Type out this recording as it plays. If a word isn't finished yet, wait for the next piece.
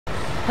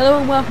Hello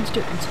and welcome to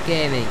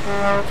Gaming.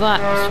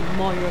 That's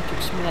more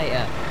Eurorack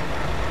Simulator.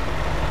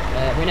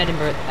 We're in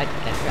Edinburgh,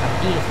 Aberdeen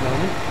at the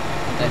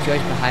moment.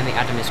 Joy's behind me,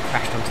 Adam has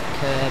crashed onto the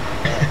curb.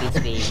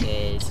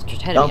 BTV is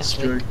just heading That's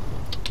actually. true.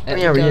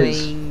 We're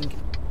going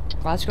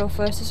Glasgow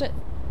first, is it?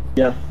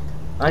 Yeah.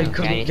 I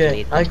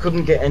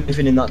couldn't get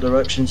anything in that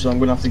direction, so I'm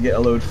gonna have to get a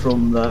load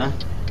from there.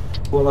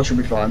 Well, that should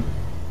be fine.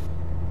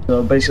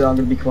 So basically, I'm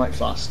gonna be quite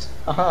fast.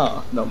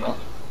 Aha! No more.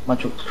 My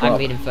truck's crap. I'm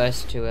leading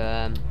first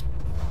to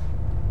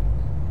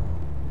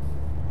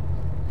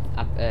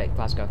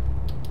Glasgow.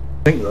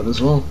 I think that as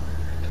well.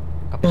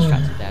 Got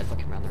distracted there, I was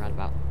looking around the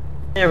roundabout.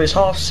 Yeah, it's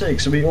 6:30,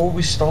 so we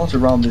always start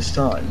around this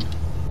time.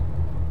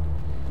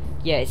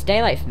 Yeah, it's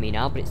daylight for me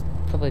now, but it's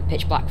probably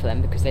pitch black for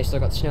them because they've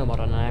still got the snow mod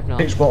on and I have not.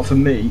 Pitch black for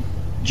me.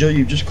 Joe,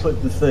 you've just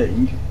clicked the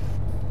thing.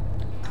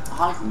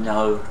 I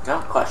know,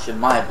 don't question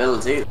my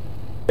ability.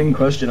 In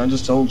question, I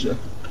just told you.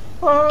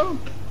 Oh.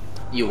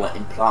 You were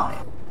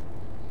implying.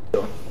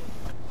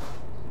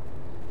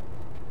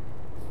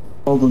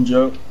 Well done,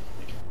 Joe.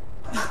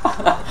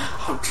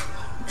 I'm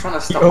trying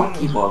to stop my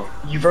keyboard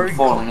from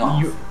falling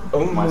off. You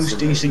almost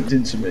desynced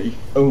into me.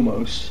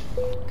 Almost.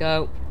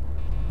 Go.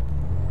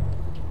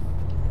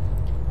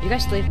 You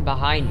guys still leaving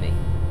behind me?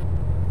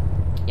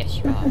 Yes,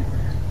 you are.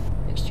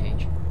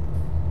 Exchange.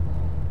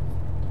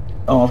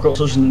 Oh, I've got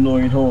such an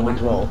annoying horn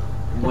as well.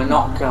 We're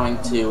not going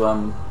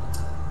to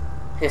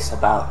piss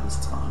about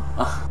this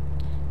time.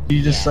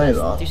 You just say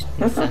that. Do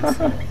something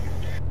sensible.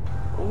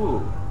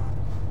 Ooh.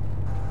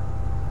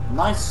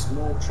 Nice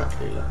small truck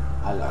dealer.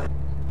 I like it.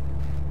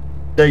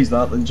 Says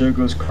that, then Joe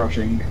goes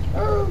crashing.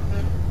 Oh.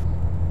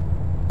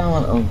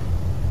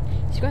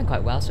 It's going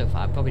quite well so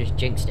far. I probably just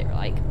jinxed it,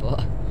 like,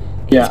 but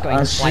yeah, it's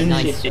going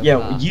quite nice.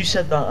 Yeah, you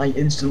said that I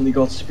instantly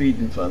got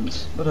speeding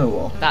fence, but oh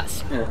well.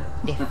 That's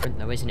different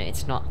though, isn't it?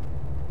 It's not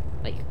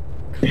like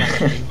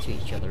crashing into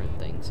each other and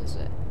things, is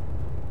it?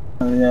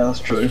 Yeah, that's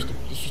true. It's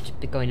just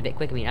going a bit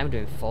quick. I mean, I'm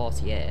doing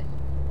 40 here.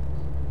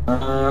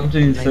 I'm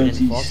doing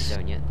 30. 40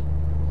 zone yet.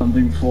 I'm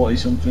doing 40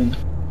 something.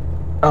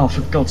 Oh,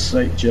 for God's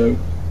sake, Joe.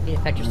 Yeah,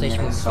 Petrol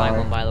Station was fine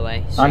one, by the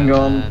way. So, hang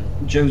on,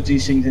 Joe's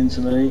desynced into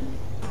me.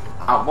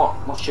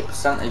 What's your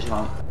percentage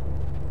like?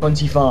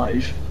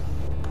 25.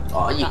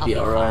 Oh, you'd be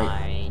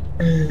alright.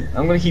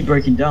 I'm gonna keep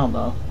breaking down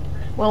now.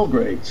 Well,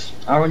 great.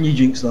 Aaron, you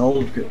jinxed the whole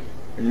of it.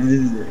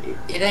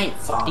 It ain't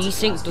far.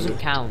 Desync doesn't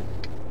count.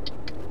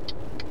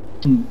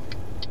 Hmm.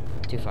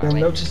 Too far You'll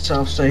away. notice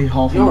I'll stay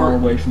half a mile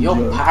away from Joe.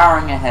 You're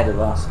powering ahead of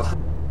us.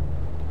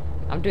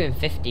 I'm doing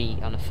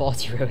 50 on a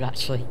 40 road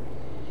actually.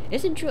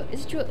 Isn't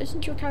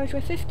your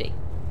carriageway 50?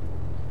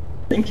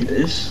 I think it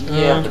is.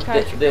 Yeah,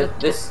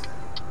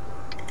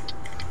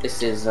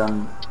 this is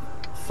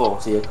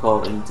 40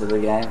 according to the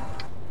game.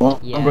 Well,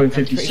 Yeah, I'm going I'm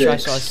 56. pretty sure I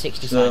saw a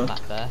 60 sign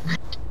back there.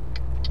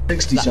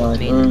 60 So that would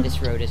sign. mean that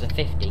this road is a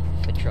 50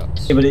 for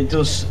trucks. Yeah, but it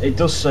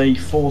does say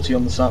 40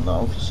 on the sat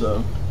nav,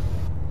 so.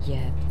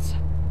 Yeah, but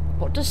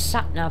what does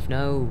SatNav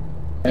know?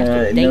 You have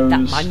to It update that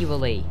knows-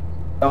 manually.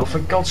 Oh, for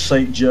God's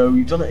sake, Joe,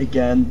 you've done it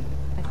again.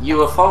 You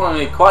were following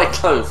me quite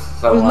close,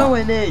 so I was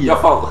nowhere near you. your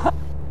fault.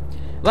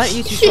 Why don't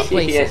you two swap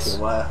places? Yes,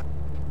 you were.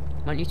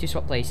 Why don't you two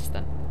swap places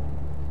then?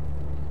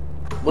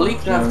 Well, he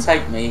can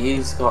overtake me.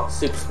 He's got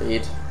super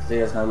speed. He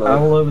has no I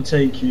load. will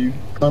overtake you.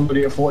 I'm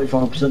already at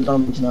 45%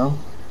 damage now.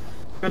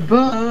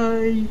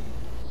 Goodbye!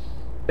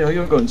 Yeah,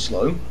 you're going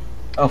slow.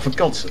 Oh, for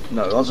God's sake.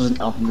 No, that doesn't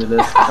happen, did it?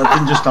 That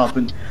didn't just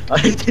happen.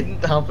 It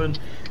didn't happen.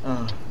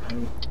 Oh,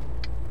 no.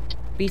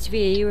 BTV,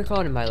 are you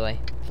recording by the way?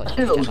 I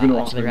knew that was going to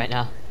actually happen. right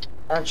now.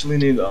 I actually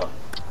knew that.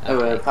 Oh,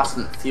 we're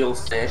passing the fuel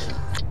station.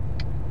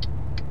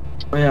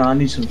 Oh yeah, I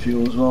need some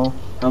fuel as well.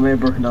 I may have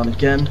broken down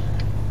again.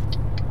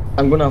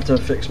 I'm gonna have to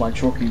fix my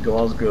truck in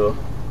Glasgow.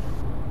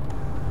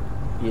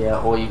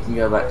 Yeah, or you can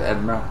go back to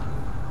Edinburgh.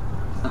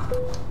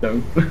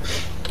 No.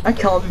 I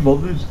can't be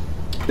bothered.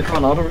 If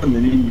I'm out of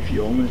really need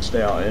fuel, I'm gonna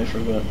stay out here for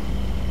a bit.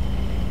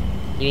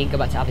 You mean go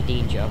back to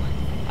Aberdeen, Joe,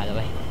 by the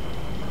way.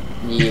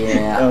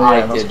 Yeah, Oh, yeah,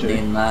 I that's did true.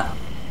 mean that.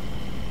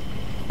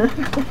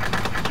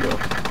 Sure.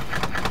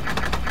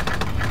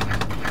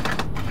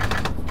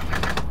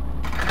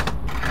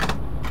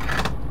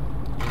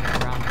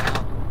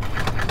 Roundabout.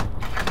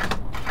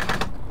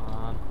 Come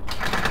on.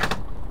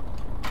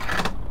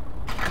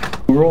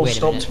 We're all Wait a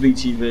stopped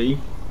BTV.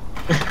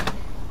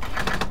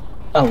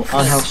 Oh,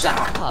 I have.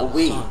 Stop Oh, a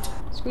weed.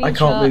 Screenshot. I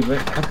can't move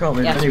it. I can't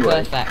move Yes, it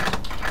anyway.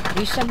 perfect.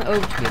 You send it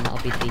over to me and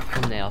that'll be the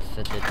thumbnail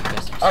for the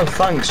rest of the Oh,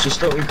 thanks. Just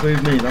don't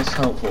include me. That's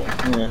helpful.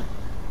 Yeah.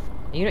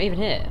 You're not even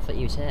here. I thought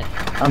you was here.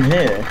 I'm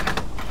here.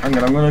 Hang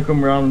on, I'm gonna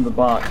come round in the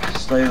back.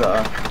 Stay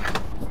there.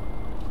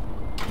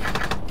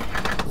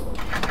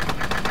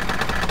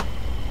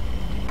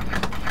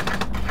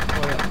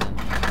 Hurry up then.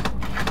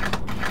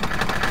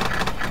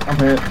 I'm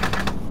here.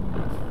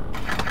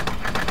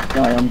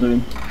 Yeah, I am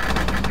doing.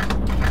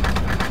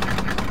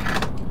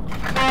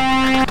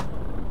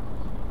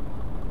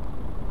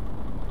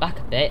 Back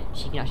a bit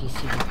so you can actually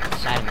see the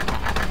side of the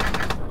car.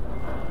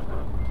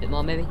 A bit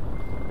more maybe?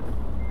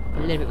 A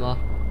little bit more.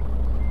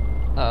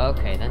 Oh,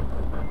 okay then.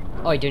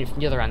 Oh, you're doing it from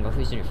the other angle.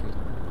 Who's doing it from?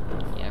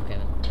 Yeah, okay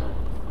then.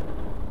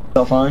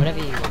 that fine? Whatever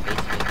you want,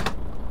 basically.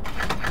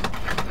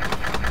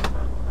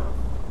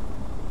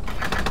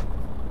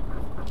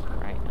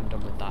 Right, I'm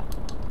done with that.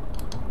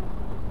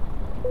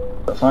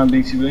 Is that fine,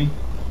 BTV?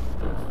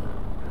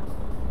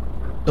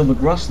 So the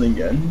grass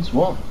thing ends,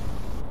 what?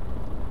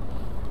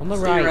 On the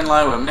So right. you're in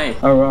line with me.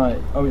 Oh right,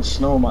 oh it's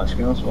snow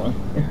actually, that's why.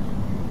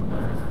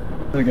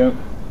 There we go.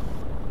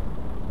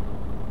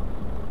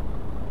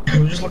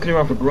 I'm just looking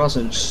around for grass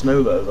and it's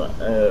snow there, like,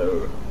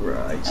 oh,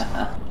 right.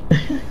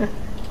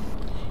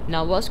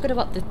 Now, what's good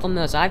about the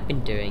thumbnails I've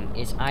been doing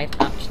is I've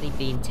actually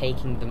been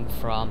taking them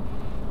from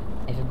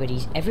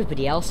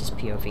everybody else's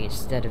POV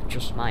instead of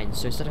just mine.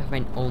 So instead of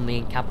having only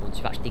in cab ones,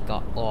 we've actually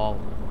got all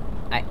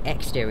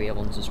exterior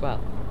ones as well.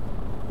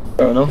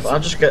 Fair enough, I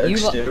just get You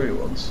exterior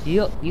ones.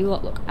 You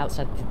lot look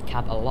outside the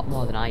cab a lot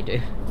more than I do.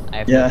 I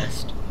have Yeah.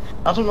 noticed.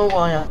 I don't know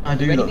why I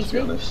do Ready, that, to be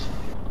BTV? honest.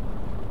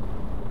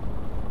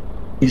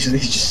 He's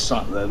just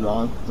sat there,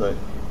 man. Like,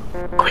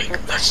 quick,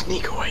 let's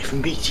sneak away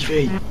from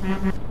BTV.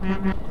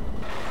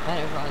 I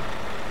don't know,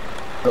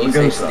 Got You the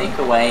say ghost sneak out.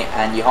 away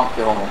and you honk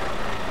your horn.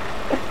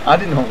 I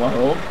didn't hold my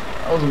horn.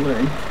 That wasn't me.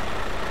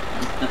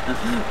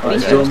 Right,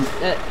 it's Joe, done.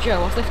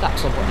 Joe, what's lift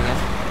axle button again?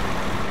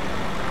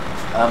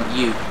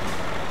 You.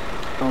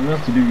 I'm gonna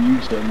have to do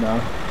U-turn now.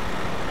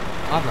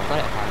 I've not got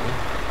it apparently.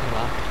 Oh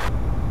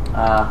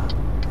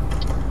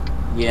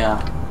well. Yeah.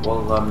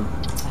 Well, I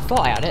thought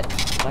I had it,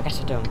 but I guess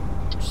I don't.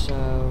 So...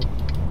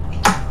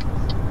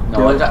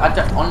 no, I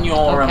don't, on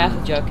your, Oh,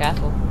 careful, Joe,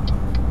 careful.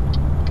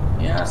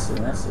 yeah, that's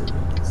it.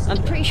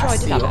 I'm pretty sure I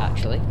did have it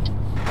actually.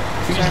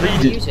 Who's So I remember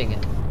leading? using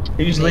it.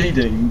 Who's Me.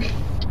 leading?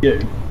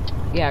 You.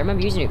 Yeah, I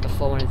remember using it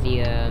before one of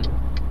the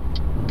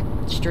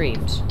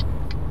streams.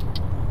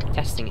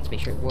 Testing it to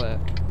make sure it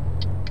worked.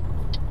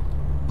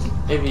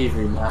 Maybe you've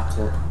remapped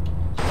it.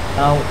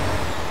 Ow.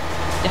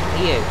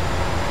 Definitely you.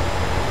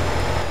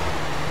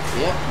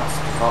 Yep, that's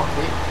the default.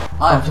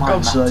 I have for mine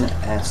God's mapped sake. to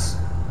S.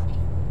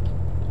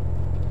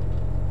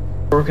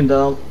 Broken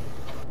down.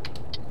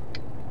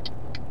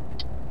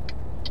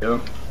 Go.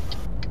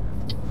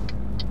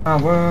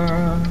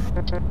 Power.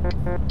 You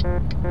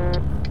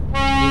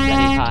let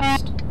me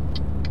past.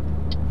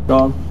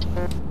 Gone.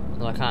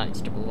 Well, I can't,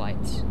 it's double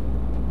whites.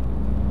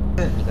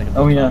 You're going above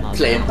Oh, 12 yeah. miles an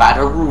Playing hour. by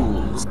the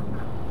rules.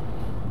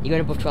 You're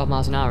going above 12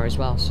 miles an hour as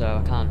well,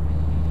 so I can't.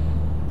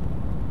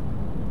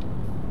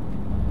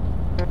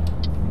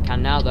 I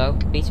can now though.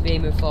 B2B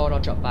move forward or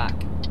drop back.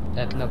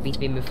 No,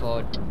 B2B move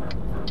forward.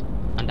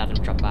 And Adam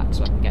drop back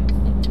so I can get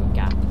into a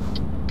gap.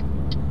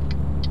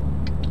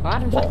 Oh,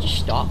 Adam, if I just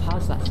stop, how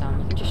does that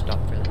sound? You can just stop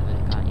for a little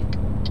minute, can't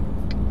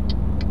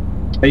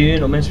you? Are you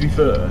not meant to be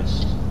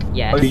first?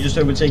 Yes. Oh, you're just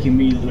overtaking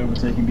me and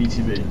overtaking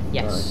BTV?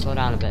 Yes, Right. slow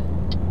down a bit.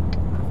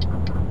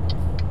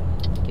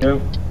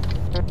 Go.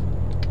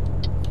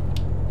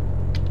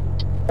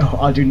 Oh,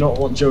 I do not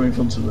want Joe in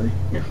front of me.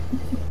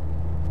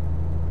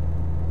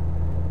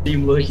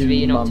 Team lurking BTV,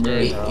 you in know my what to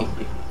mirror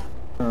do.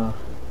 now.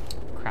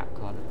 Crap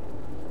corner.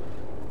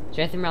 Is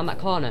there anything around that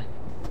corner?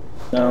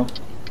 No.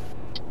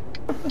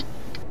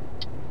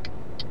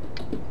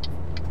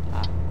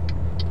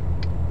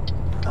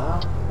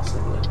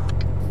 Possibly.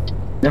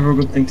 Never a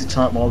good thing to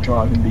type while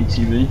driving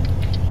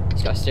BTV.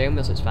 It's got a steering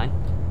wheel, so it's fine.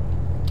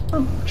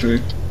 Oh, true.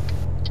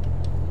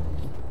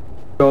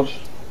 God.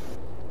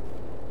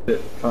 Bit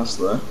fast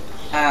there.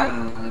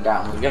 And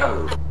down we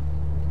go.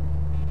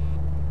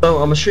 So,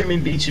 I'm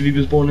assuming BTV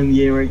was born in the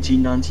year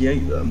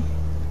 1898 then?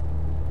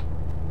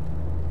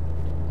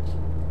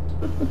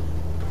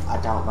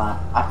 I doubt that.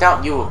 I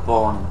doubt you were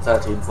born in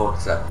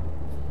 1347.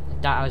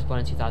 That I was born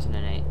in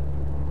 2008.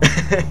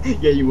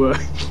 Yeah, you were.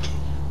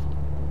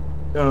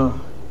 Oh.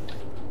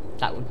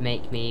 That would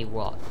make me,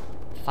 what,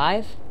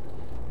 5?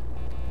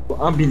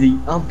 Well, I'll be the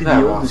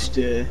Fair oldest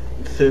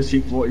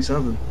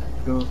 1347.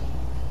 God.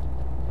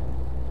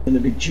 And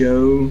it'd be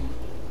Joe.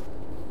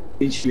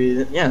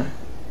 BTV, yeah.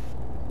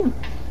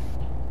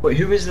 Wait,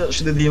 who is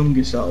actually the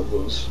youngest out of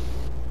us?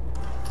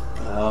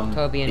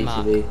 Toby and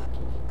Mark. BTV.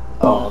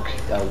 Mark.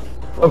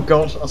 Oh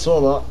god, I saw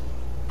that.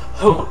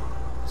 Oh.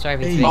 Sorry,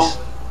 Jeez. B2B.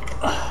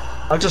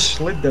 I just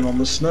slid them on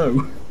the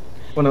snow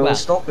when I Well.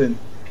 was stopping.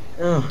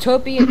 Ugh.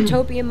 Toby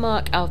and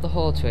Mark out of the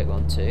hall to it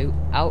 1-2.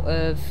 Out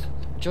of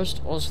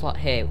just us lot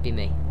here would be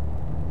me.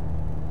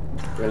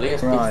 Really?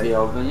 It's Right. BTV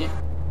older than you?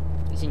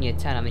 He's in year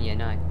 10, I'm in year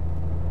 9.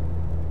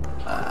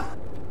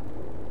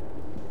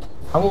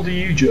 How old are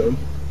you, Joe?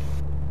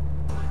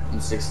 I'm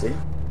 16.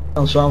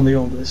 Oh, so I'm the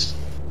oldest.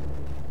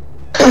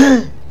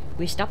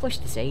 We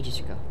established this ages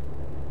ago.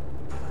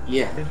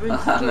 Yeah. Did we?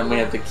 And then we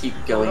have to keep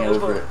going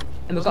over it.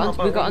 And we Wasn't got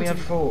that onto, about when we had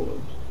four?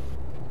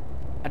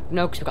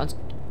 no, because we got onto,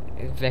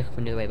 very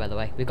quick way by the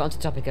way. We got onto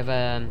the topic of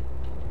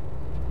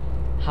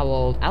how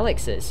old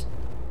Alex is.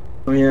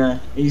 Oh yeah,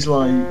 he's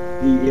like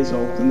 8 years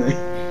old, isn't he?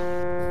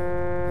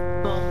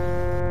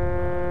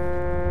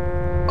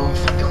 Oh,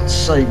 for God's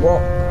sake,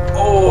 what?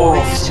 Oh,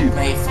 these two.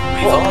 mate.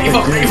 What are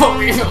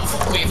they doing?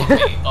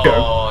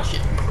 Oh,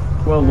 shit.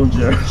 Well done,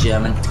 Joe.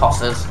 German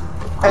tossers.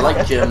 I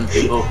like German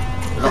people.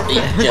 Not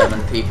the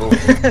German people.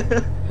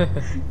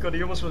 God,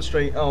 he almost went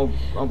straight. Oh,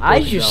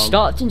 I just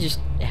stopped and just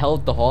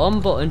held the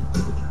horn button.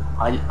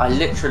 I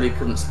literally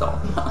couldn't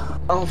stop.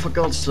 Oh, for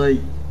God's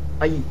sake!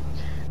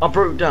 I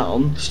broke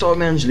down, started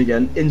my engine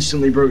again,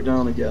 instantly broke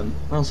down again.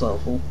 That's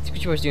helpful. It's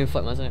because I was doing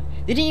flip myself.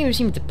 They didn't even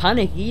seem to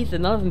panic either.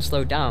 None of them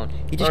slowed down.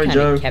 He just Alright, kind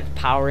of Joe. kept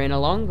powering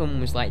along and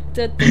was like,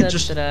 da, da, da,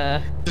 Just- da,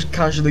 da. Just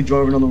casually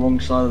driving on the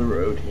wrong side of the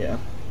road. Yeah.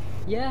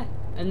 Yeah,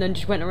 and then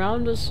just went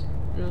around us.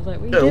 And I was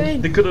like, what are you Still,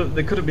 doing?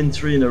 there could have been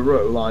 3 in a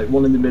row, like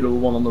one in the middle,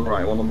 one on the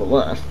right, one on the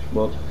left.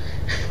 But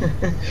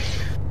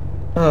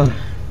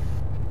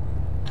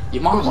You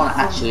might want to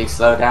actually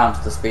slow down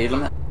to the speed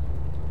limit.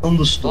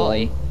 understood.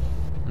 40.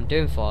 I'm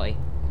doing 40.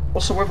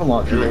 What's the weather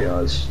like for you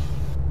guys?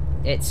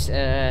 It's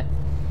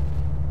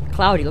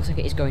cloudy. Looks like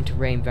it is going to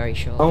rain very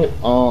shortly.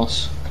 Oh,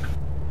 arse.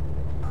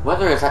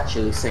 Weather is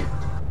actually synced.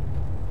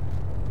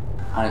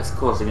 And it's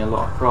causing a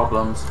lot of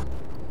problems.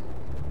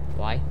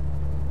 Why?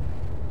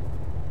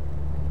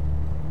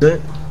 Is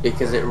it?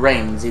 Because it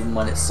rains even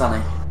when it's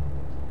sunny.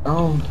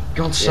 Oh,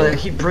 God's sake, I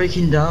keep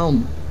breaking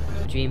down.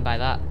 What do you mean by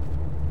that?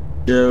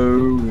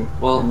 Joe.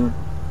 Well,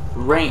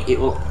 it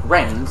will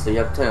rain, so you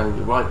have to turn on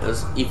your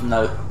wipers, even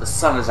though the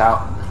sun is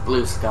out and there's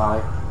blue sky.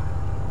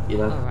 You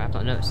know, Oh, right, I've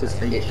not noticed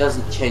that yet. it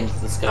doesn't change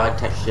the sky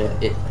texture,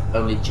 it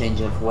only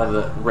changes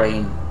whether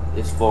rain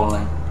is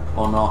falling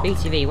or not.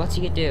 BTV, what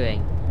are you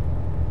doing?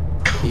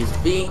 He's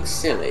being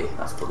silly,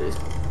 that's what it is.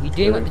 You're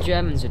doing what the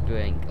Germans are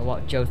doing, or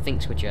what Joe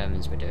thinks what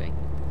Germans were doing.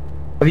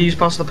 Have you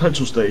passed the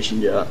petrol station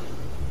yet?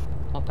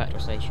 Or petrol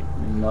station.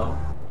 No.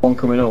 One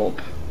coming up.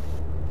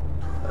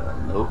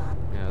 No.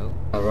 No.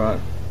 Alright.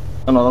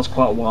 Oh no, that's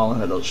quite a while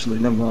ahead actually,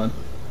 never mind.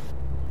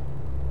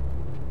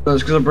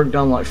 That's because I broke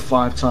down like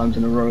 5 times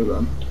in a row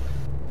then.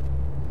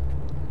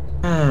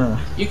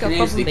 You Got can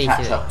a easily problem,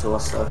 catch BT. up to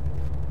us though.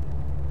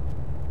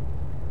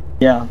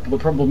 Yeah, but the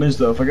problem is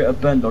though, if I get a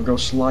bend, I'll go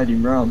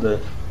sliding round it.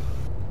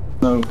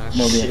 No,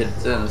 more Shit,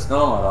 than turn the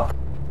normal off.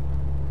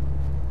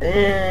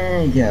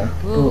 yeah.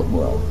 Well-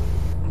 Well.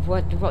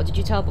 What did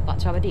you teleport back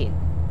to Aberdeen?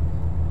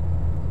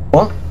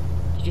 What?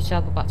 Did you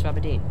teleport back to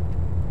Aberdeen?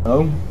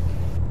 No.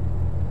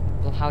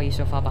 Well, how are you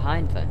so far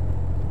behind then?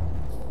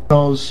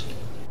 Because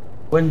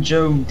when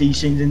Joe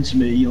desynced into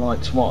me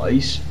like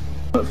twice,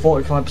 I'm at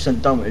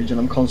 45% damage and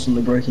I'm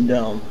constantly breaking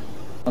down.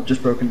 I've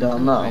just broken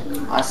down now.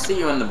 I see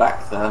you in the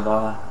back there,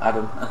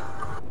 Adam.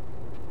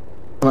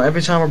 Like,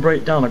 every time I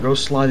break down, I go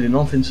sliding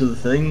off into the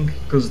thing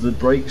because the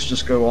brakes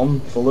just go on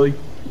fully.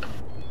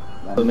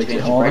 That makes it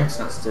Change your hard. brake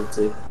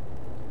sensitivity.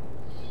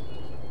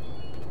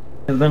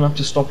 And then I have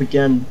to stop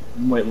again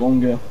and wait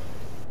longer.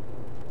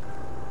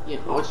 Yeah,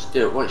 but what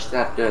you do? What should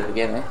I do it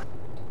again, eh?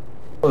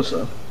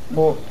 Closer.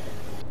 But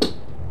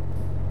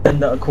then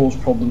that'll cause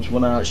problems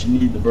when I actually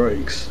need the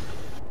brakes.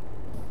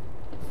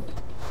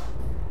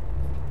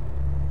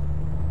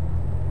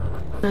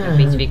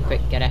 BTV,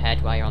 quick, get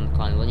ahead while you're on the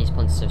corner. We'll need to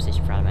pull into the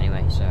substation for Adam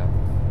anyway, so.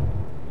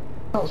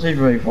 Not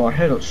very far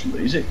ahead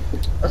actually, is it?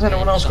 Has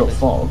anyone else got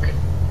fog?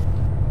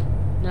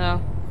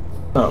 No.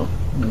 No.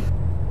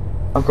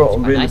 I've got a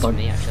quite really nice for bad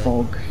me, actually.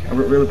 fog. I've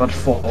got really bad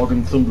fog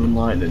and thunder and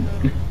lightning.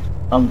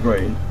 And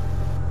rain.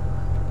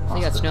 I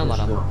think that's snow mod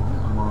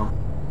on.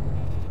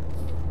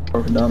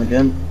 Broken down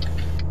again.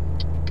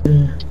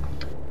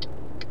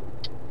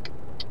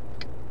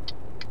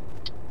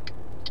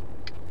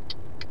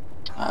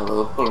 Well,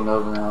 we're pulling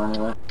over now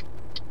anyway.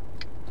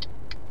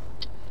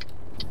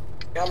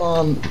 Come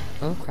on.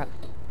 Oh crap.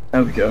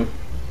 There we go.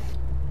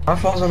 How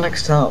far's the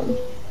next town?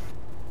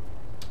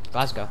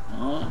 Glasgow.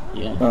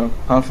 Yeah. Oh,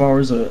 how far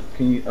is it?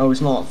 Can you? Oh,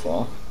 it's not that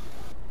far.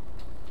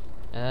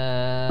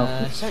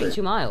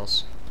 72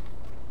 miles.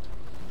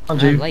 I'm I'm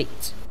due.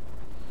 late.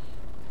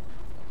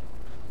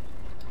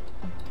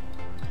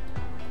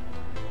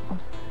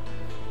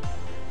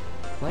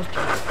 Where's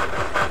Joe?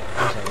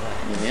 He's over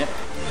there.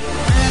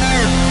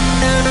 Yeah.